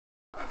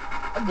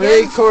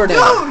Recording.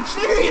 Dude,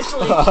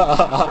 seriously.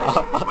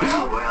 Well.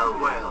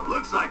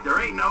 Looks like there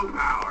ain't no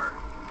power.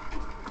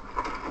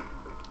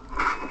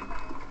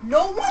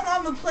 No one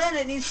on the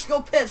planet needs to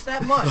go piss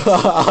that much.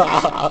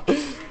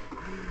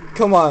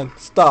 Come on,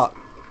 stop.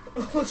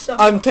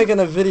 I'm taking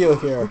a video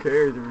here. Who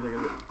cares if you're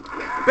taking it?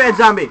 Bad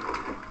zombie.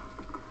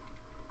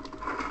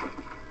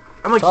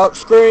 I'm like top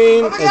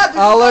screen oh my is God,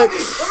 Alex.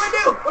 What do I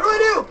do? What do I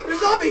do? There's a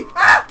zombie.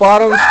 Ah!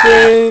 Bottom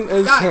screen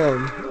is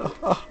him.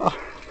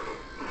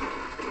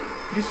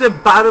 You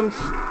said bottom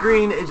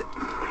screen is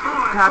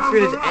top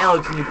screen is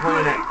Alex and you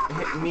pointed at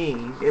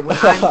me. It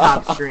was I'm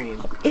top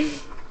screen.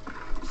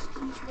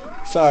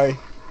 Sorry.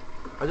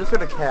 I just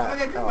heard a cat.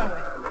 Okay, come on.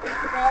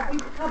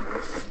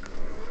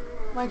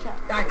 My cat.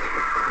 Die.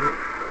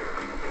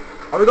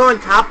 Are we going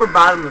top or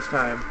bottom this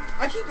time?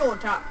 I keep going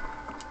top.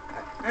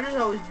 I just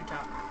always do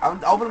top. I'm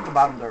opening the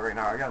bottom door right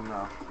now. I gotta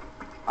know.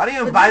 I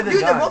didn't even buy the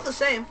Dude, gun. they're both the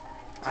same.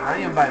 I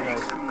didn't even buy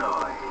those. Some noise.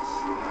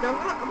 No,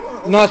 I'm gonna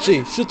open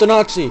Nazi, shoot the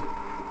Nazi.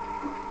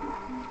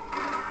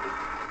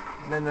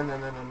 No.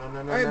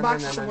 Alright,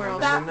 box it somewhere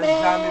else.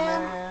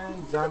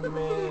 Zombie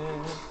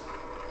man.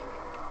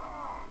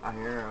 I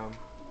hear him.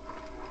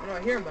 I know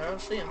I hear him, but I don't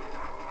see him.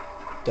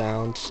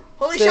 Downstairs.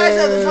 Holy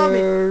Shiza, the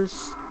zombie!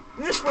 I'm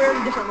gonna swear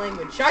in a different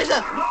language.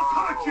 Shiza!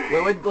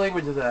 Wait, what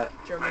language is that?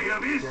 German.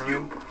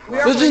 German?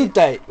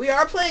 Gesundheit. We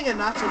are playing a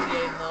Nazi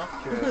game, though.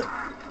 Sure.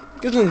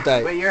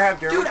 Gesundheit. Wait, you're half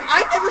German? Dude,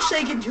 I never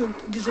say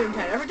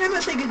Gesundheit. Every time I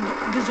say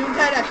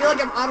Gesundheit, I feel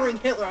like I'm honoring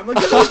Hitler. I'm like,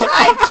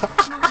 Gesundheit!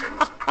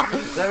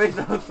 That makes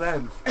no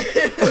sense.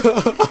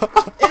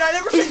 And I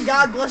never say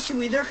God bless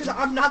you either, because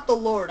I'm not the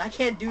Lord. I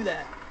can't do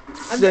that.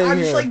 I'm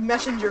just like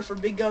messenger for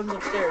big guns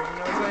upstairs, you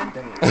know what I'm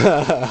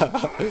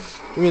saying?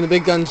 You mean the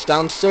big guns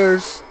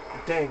downstairs?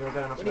 Dang, we're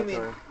gonna What do you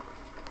mean?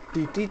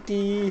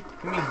 Dee.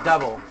 He means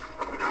double.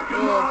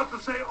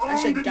 I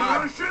said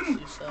God bless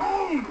you, so.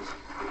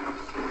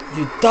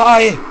 You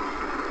die!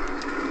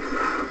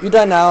 You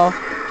die now.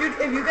 Dude,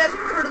 have you guys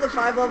ever heard of the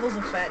 5 levels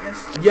of fatness?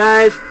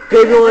 Yes,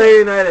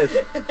 Leonidas.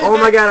 Oh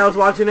my god, I was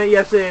watching it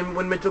yesterday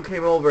when Mitchell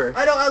came over.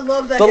 I know, I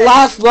love that The guy.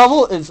 last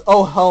level is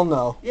oh hell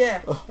no.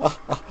 Yeah.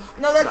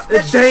 No,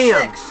 that's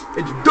Damn. 6.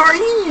 It's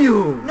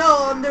damn.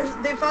 No,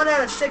 they found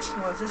out a 6th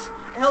one. It's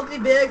healthy,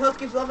 big,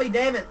 husky, fluffy,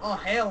 damn it. Oh,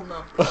 hell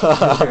no.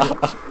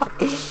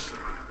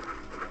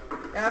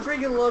 Yeah, I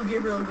freaking love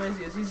Gabriel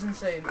Iglesias. He's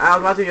insane. I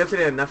was watching it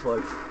yesterday on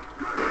Netflix.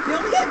 The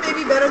only guy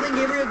maybe better than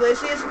Gabriel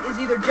Iglesias is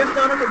either Jeff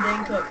Dunham or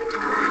Dane Cook.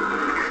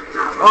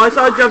 Oh, I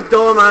saw Jeff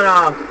Dunham on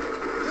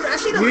Dude, I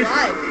seen him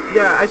live.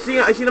 Yeah, I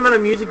seen him on a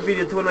music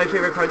video to one of my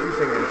favorite country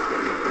singers.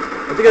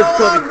 I think it's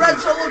Toby. Red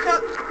Solo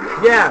Cup?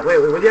 Yeah, wait,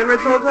 was he on Red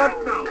Solo Cup?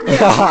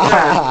 Yeah.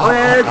 Oh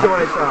yeah, that's the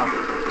one I saw.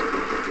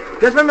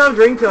 That's my mom's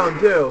ringtone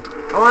too.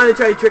 I wanted to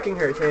try tricking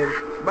her, saying,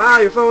 "Wow,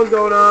 your phone's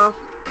going off."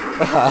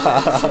 Dude,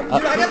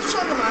 I got the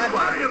song on my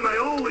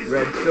iPod.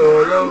 Red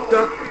Solo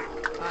Cup.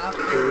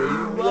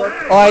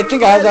 Oh, I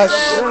think I have that.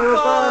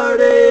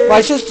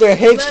 My sister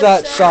hates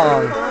that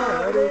song.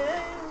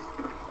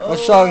 My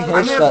song I'm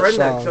hates half that redneck,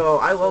 song. so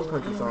I love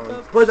country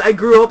songs. Plus, I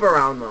grew up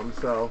around them,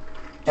 so.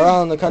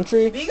 Around the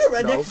country? Being a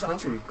redneck No, is awesome.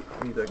 country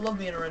music. I love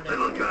being a redneck.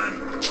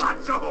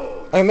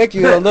 I can make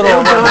you a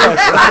little.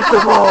 Lots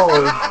of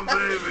holes.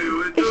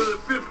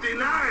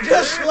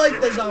 Just like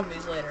the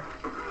zombies later.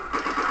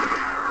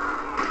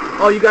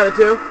 Oh, you got it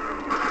too?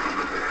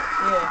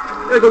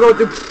 Yeah. Go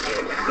through.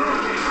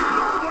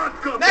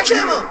 Max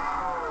ammo!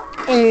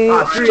 Screw you. I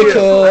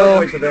Insta-kill. have a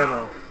waste of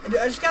ammo. Dude,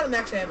 I just got a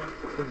max ammo.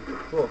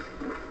 Cool.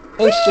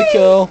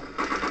 Insta-kill.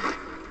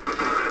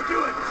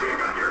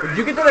 Did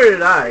you get that or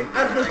did I? I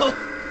don't know.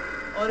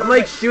 Oh, no, I'm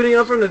like wait. shooting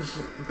up from the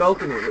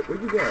balcony.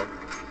 Whered you go?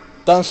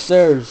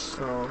 Downstairs.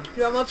 Oh.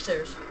 Dude, I'm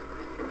upstairs.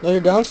 No,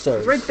 you're downstairs.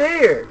 It's right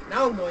there.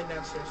 Now I'm going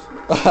downstairs.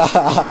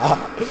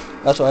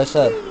 That's what I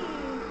said.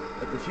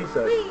 That's what she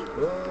said.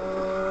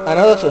 I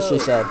know that's what she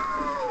said.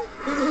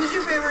 Who's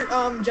your favorite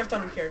Jeff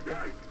Dunham character?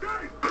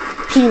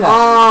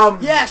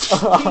 Peanut. Yes!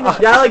 Peanut.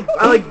 Yeah,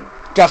 I like.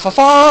 Jaffa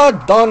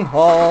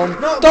Dunham.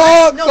 No,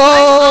 Dunham.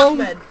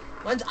 mine's Ahmed.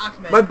 Mine's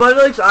Ahmed. My buddy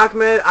likes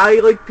Ahmed. I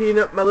like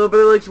Peanut. My little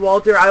brother likes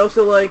Walter. I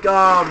also like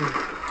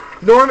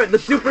Norman, the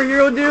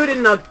superhero dude,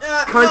 and the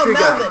country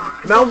guy.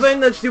 Melvin,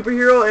 the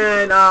superhero,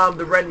 and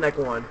the redneck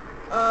one.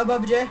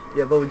 Bubba J.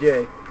 Yeah, Bubba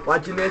J.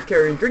 Watching this,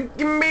 carrying,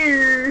 drinking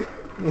beer.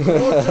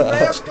 What's the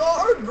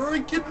NASCAR?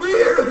 Drinking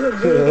beer.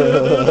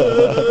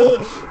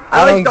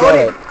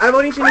 I've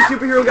only seen the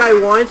superhero guy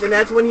once, and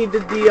that's when he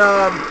did the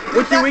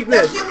what's your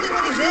weakness? That's the only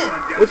one he's in.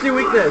 What's your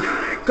weakness?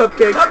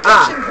 Cupcakes.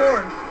 Cupcakes and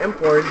porn. And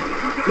porn.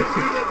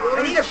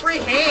 I need a free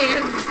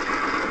hand.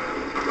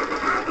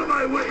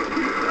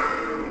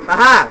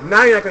 Aha!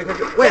 Now you're not gonna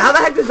catch it. Wait, how the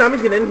heck did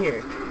zombies get in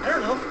here? I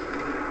don't know.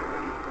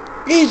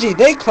 Easy,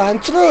 they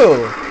climbed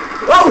through.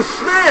 Oh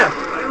snap!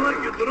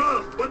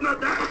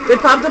 They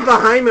popped up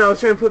behind me. I was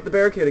trying to put the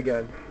barricade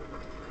again.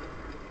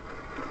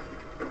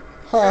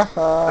 Ha I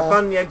ha.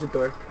 found the exit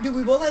door. Dude,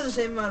 we both have the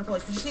same amount of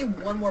points. We just need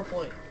one more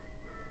point.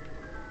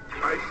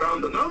 I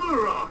found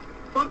another rock,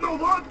 but no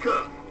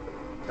vodka.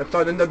 I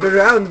found another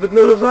round, but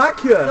no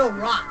vodka. No,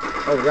 rock.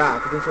 Oh,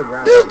 rock. I think so.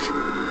 Round.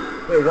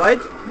 Nuke! Wait, what?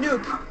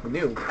 Nuke.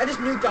 Nuke. I just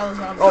nuked all the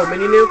zombies. Oh,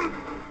 mini nuke.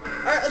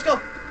 Alright, let's go.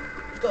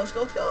 Let's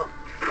go.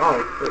 Oh,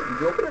 wait, did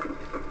you open it?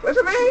 Where's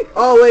it me?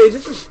 Oh, wait,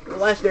 is this the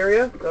last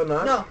area? No,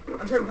 not. No,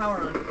 I'm turning power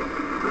on.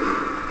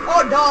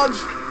 Oh, dogs.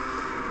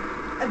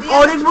 At the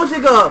Oh, end- there's supposed to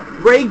be like a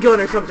ray gun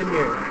or something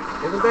here.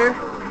 Isn't there?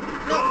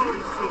 No,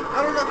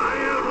 I don't know.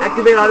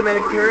 Activate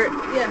automatic turret.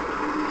 Yeah.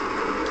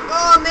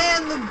 Oh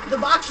man, the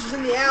box is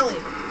in the alley.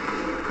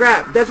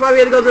 Crap, that's why we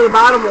had to go to the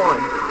bottom one.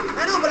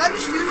 I know, but I'm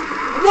just using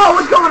Whoa,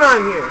 what's going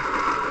on here?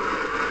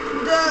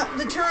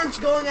 the turret's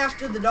going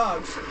after the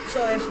dogs.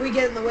 So if we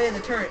get in the way of the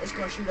turret, it's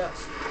gonna shoot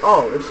us.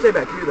 Oh, let's stay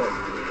back here then.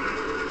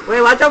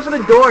 Wait, watch out for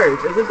the doors.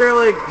 Isn't there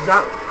like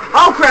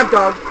oh crap,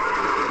 dog.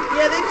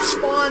 Yeah, they just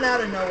spawn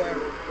out of nowhere.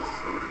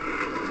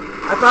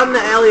 I found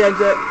the alley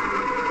exit.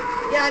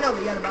 Yeah, I know, but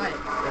you gotta buy it.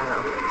 I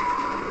know.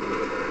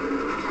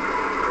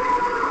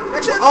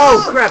 Actually,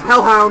 Oh crap,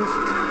 hellhounds.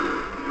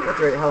 That's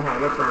right,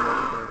 hellhound. That's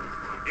right.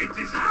 It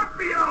is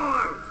happy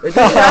hour! It's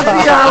a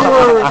happy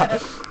hour.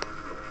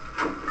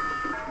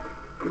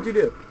 What'd you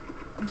do?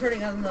 I'm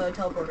turning on the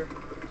teleporter.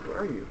 Where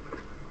are you?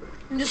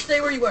 And just stay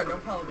where you are,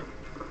 don't follow me.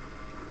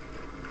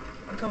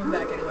 I'm coming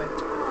back anyway.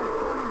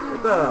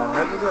 What the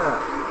heck is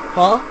that?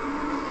 Huh?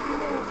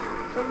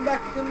 Coming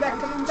back.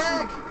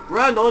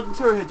 Run, don't let the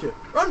turret hit you.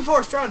 Run,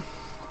 Forrest, run.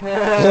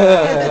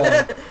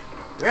 Run,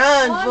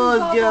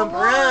 Forrest Gump,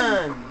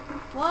 run.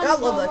 I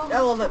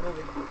love that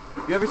movie.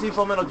 You ever see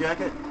Full Metal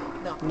Jacket?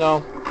 No.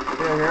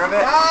 You ever hear of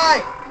it?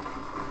 Die!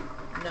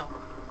 No.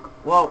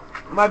 Well,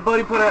 my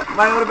older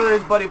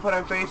brother's buddy put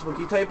on Facebook.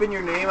 You type in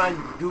your name on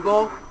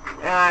Google,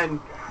 and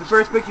the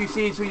first picture you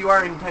see is who you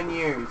are in 10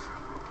 years.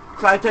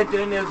 So I typed it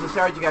in, it was the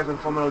sergeant guy from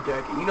Full Metal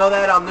Jacket. You know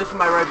that, this is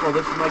my rifle,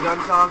 this is my gun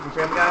song from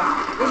Family Guy?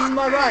 This is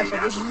my rifle,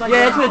 this is my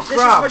Yeah, gun. that's what it's this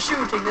from. This is for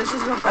shooting, this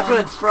is for fun. That's what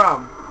it's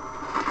from.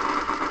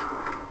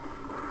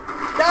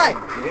 Die!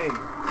 Dang.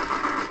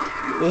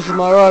 This is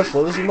my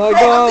rifle. This is my Hey,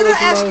 gun. I'm This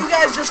gonna ask is you my...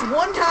 guys just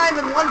one time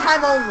and one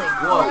time only.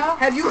 What?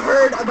 Have you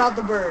heard about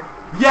the bird?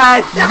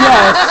 Yes!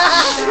 Yes!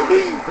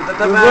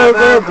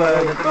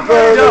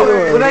 Yo,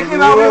 when I came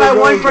out with my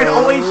one friend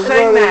always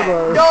sang that.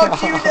 Don't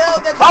you know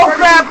that the Oh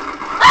bird crap! is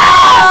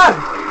Ah!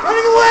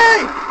 running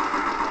away?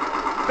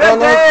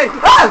 Big!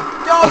 Ah!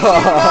 Don't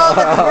you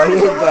know that the bird is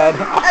the You're word?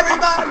 bad.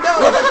 Everybody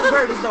knows that the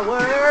bird is the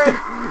word.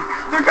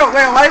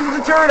 Wait, why is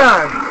the turret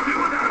on?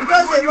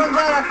 Because it runs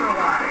out after a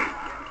while.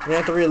 You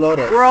have to reload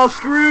it. We're all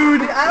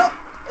screwed. I don't.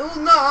 Well,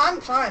 no,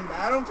 I'm fine, but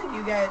I don't think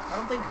you guys. I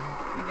don't think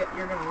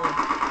you're gonna live.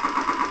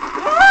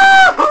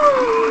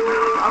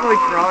 I'm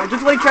like throwing,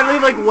 just like trying to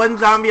leave like one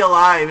zombie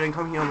alive and then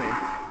come heal me.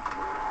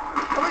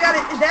 Oh my god,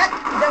 is that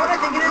what I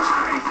think it is?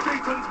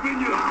 Satan's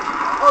minion!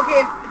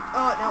 Okay.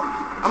 No.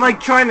 I'm like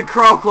trying to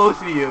crawl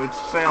closer to you. It's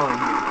failing.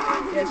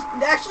 Yes.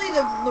 Actually,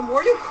 the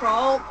more you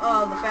crawl,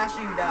 the faster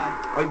you die.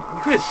 Like,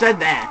 you could have said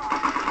that.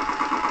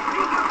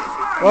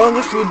 Well,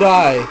 unless you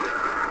die.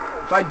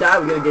 If I die,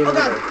 we get a game Oh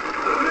god. over.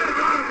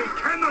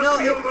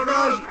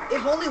 No,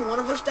 if only one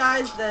of us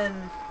dies, then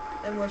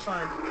we're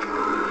fine.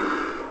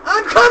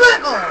 I'm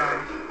coming!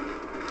 Oh.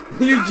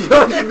 You just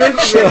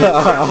missed me.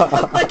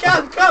 Like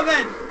I'm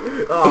coming!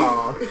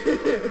 Aw.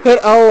 Hit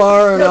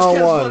LR and That's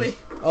kinda L1. funny.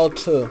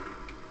 L2.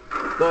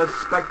 The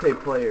spectate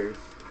players.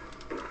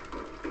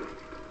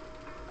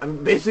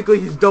 Basically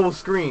he's double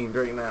screened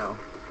right now.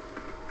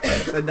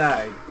 I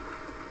died.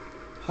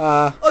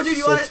 Ha. Oh dude,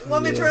 you Six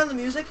want me to video. turn on the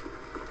music?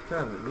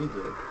 Turn on the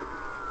music.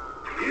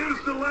 Here's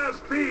the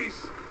last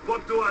piece.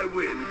 What do I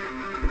win?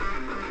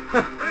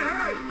 Hey,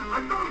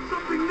 I found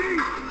something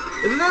neat.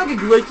 Isn't that like a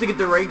glitch to get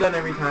the ray gun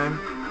every time?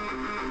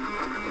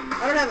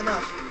 I don't have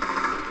enough.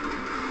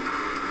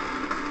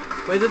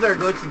 Wait, isn't there a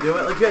glitch to do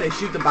it? Like you had to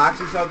shoot the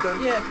box or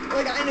something? Yeah,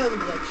 like I know the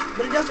glitch,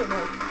 but it doesn't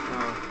work.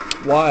 Oh.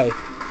 Why?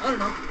 I don't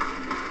know.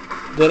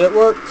 Did it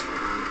work?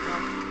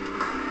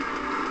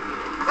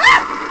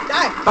 Ah!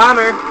 Die!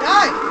 Bomber!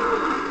 Die!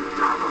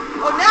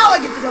 Oh, now I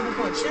get the double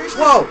punch.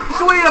 Seriously? Whoa!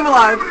 Sweet, I'm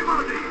alive!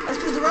 That's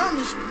because the round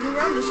just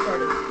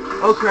started.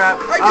 Oh crap.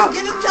 Alright, dude,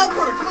 get in the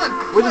teleporter. Come on.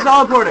 Where's the come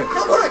on. teleporter?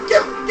 Teleporter.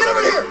 Get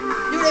over here.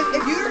 Dude,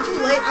 if you're too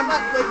late, I'm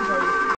not waiting for